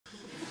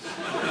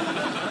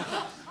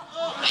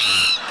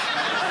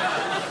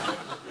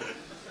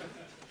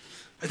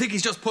think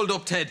he's just pulled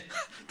up, Ted.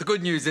 The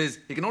good news is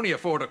he can only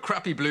afford a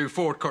crappy blue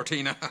Ford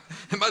Cortina.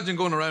 Imagine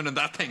going around in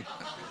that thing.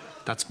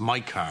 That's my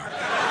car.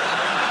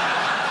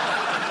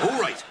 All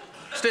right.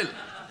 Still,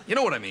 you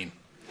know what I mean.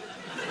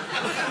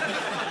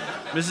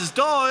 Mrs.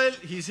 Doyle,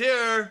 he's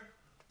here.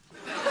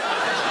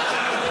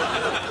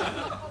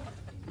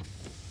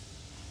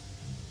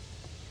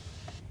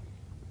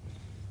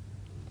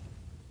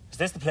 Is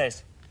this the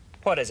place?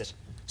 What is it?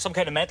 Some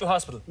kind of mental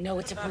hospital? No,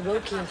 it's a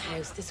parochial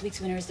house. This week's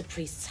winner is the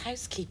priest's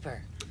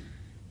housekeeper.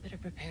 Better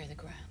prepare the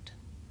ground.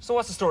 So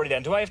what's the story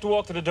then? Do I have to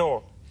walk to the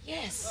door?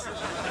 Yes.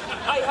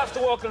 I have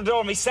to walk to the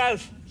door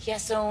myself?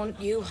 Yes, Owen,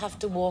 you have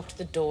to walk to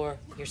the door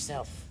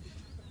yourself.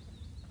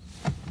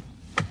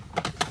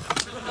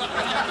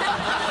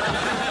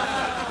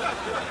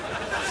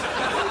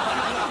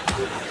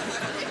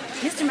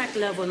 Mr.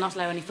 McLove will not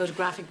allow any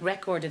photographic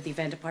record of the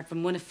event apart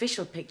from one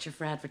official picture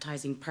for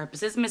advertising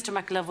purposes. Mr.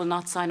 McLove will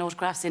not sign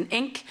autographs in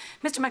ink.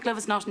 Mr. McLove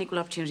is not an equal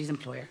opportunities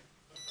employer.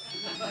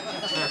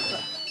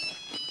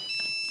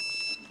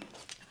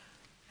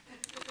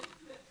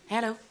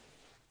 Hello.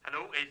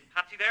 Hello, is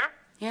Patsy there?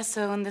 Yes,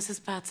 Owen, this is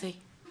Patsy.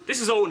 This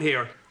is Owen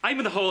here. I'm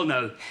in the hall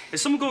now.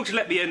 Is someone going to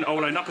let me in or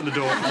will I knock on the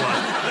door?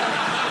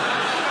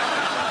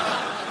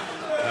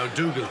 Now,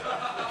 Dougal,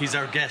 he's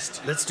our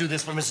guest. Let's do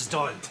this for Mrs.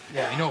 Doyle.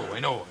 Yeah, I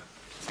know.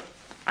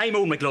 I'm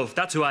Owen McLove,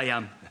 that's who I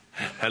am.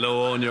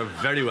 Hello, Owen, you're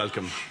very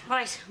welcome.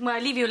 Right, well,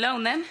 I'll leave you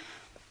alone then.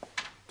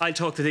 I'll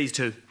talk to these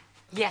two.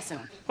 Yes,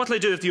 Owen. What'll I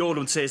do if the old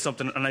one says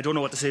something and I don't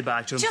know what to say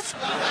back to him?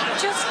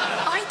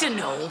 I don't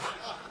know.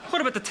 What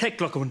about the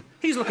thick-looking one?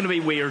 He's looking at me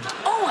weird.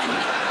 Owen!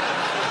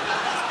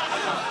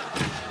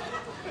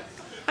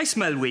 I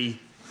smell wee.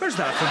 Where's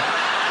that from?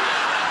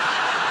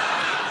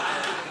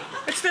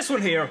 It's this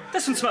one here.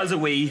 This one smells a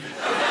wee.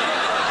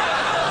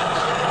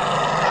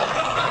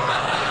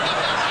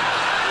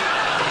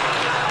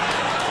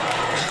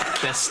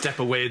 Best step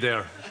away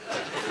there.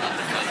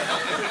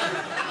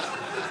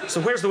 So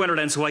where's the winner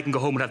then so I can go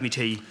home and have me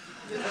tea?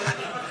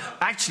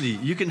 Actually,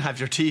 you can have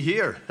your tea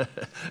here.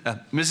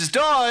 Mrs.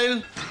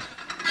 Doyle!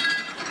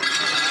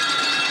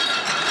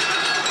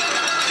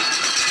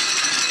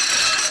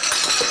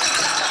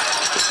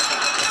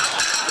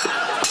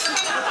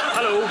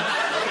 Hello.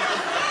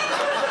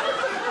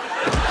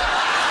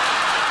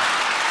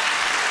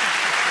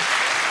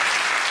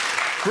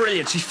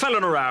 Brilliant, she fell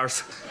on her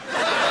arse.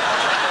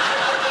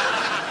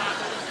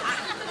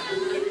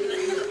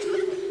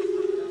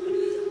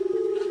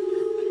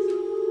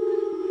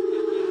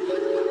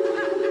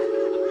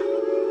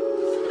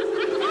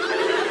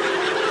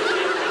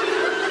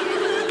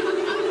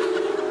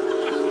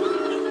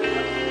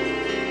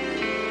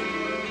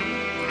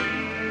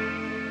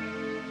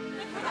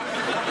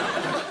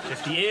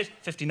 $58,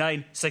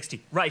 $59, $60.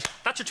 Right,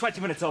 that's your 20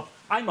 minutes up.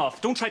 I'm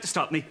off. Don't try to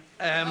stop me.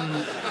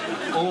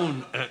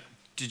 Owen,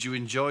 did you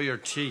enjoy your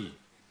tea?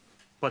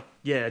 But,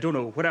 yeah, I don't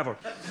know. Whatever.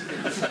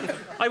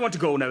 I want to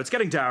go now. It's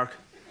getting dark.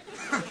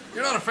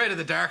 You're not afraid of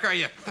the dark, are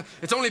you?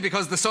 It's only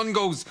because the sun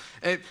goes...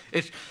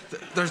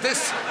 there's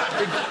this...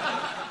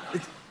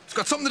 It's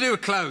got something to do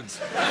with clouds.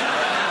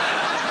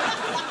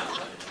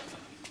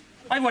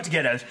 I want to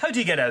get out. How do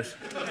you get out?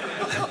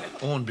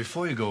 Owen,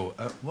 before you go,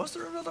 was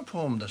there another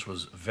poem that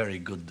was very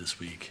good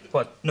this week?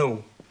 What?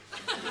 No.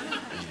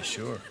 Are you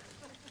sure?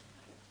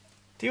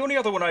 The only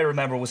other one I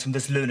remember was from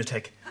this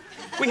lunatic.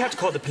 We had to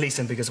call the police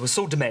in because it was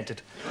so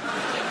demented.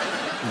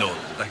 No,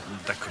 that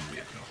couldn't be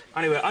it, no.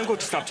 Anyway, I'm going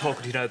to stop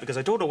talking to you now because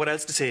I don't know what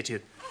else to say to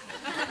you.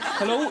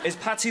 Hello, is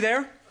Patsy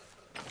there?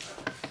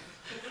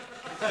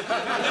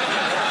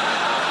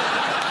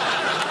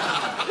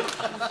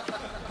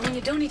 I mean,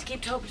 you don't need to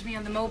keep talking to me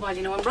on the mobile,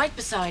 you know. I'm right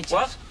beside you.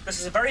 What? This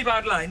is a very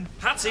bad line.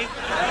 Patsy?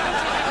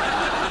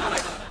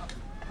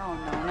 Oh,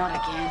 no, not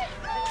again.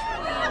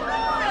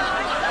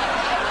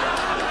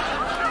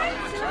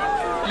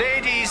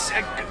 Ladies,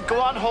 go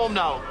on home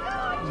now.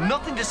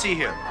 Nothing to see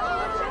here.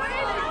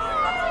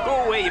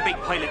 Go away, you big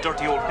pile of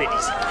dirty old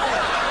biddies.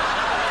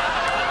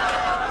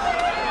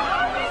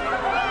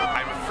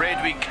 I'm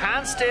afraid we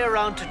can't stay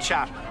around to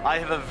chat. I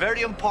have a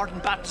very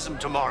important baptism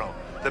tomorrow.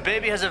 The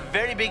baby has a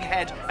very big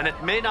head and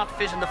it may not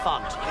fit in the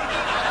font.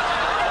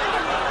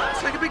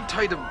 It's like a big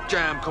tide of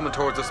jam coming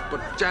towards us,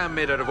 but jam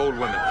made out of old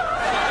women. I've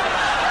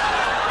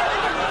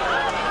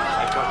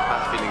got a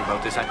bad feeling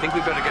about this. I think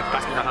we better get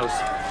back in the house.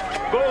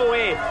 Go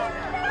away.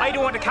 I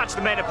don't want to catch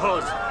the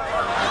menopause.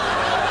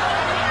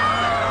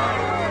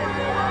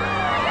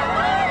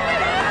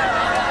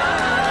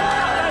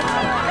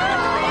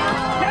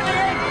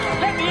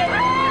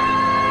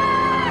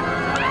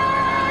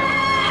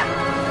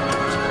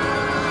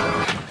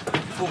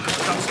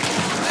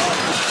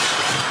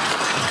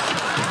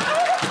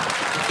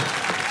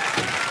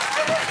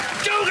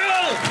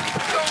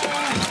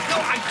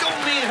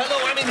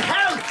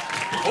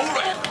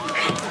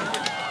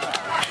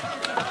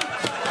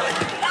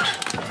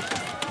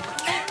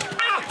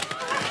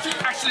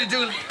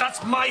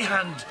 That's my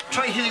hand.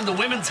 Try hitting the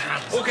women's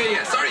hands. Okay,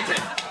 yeah, sorry,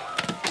 Ted.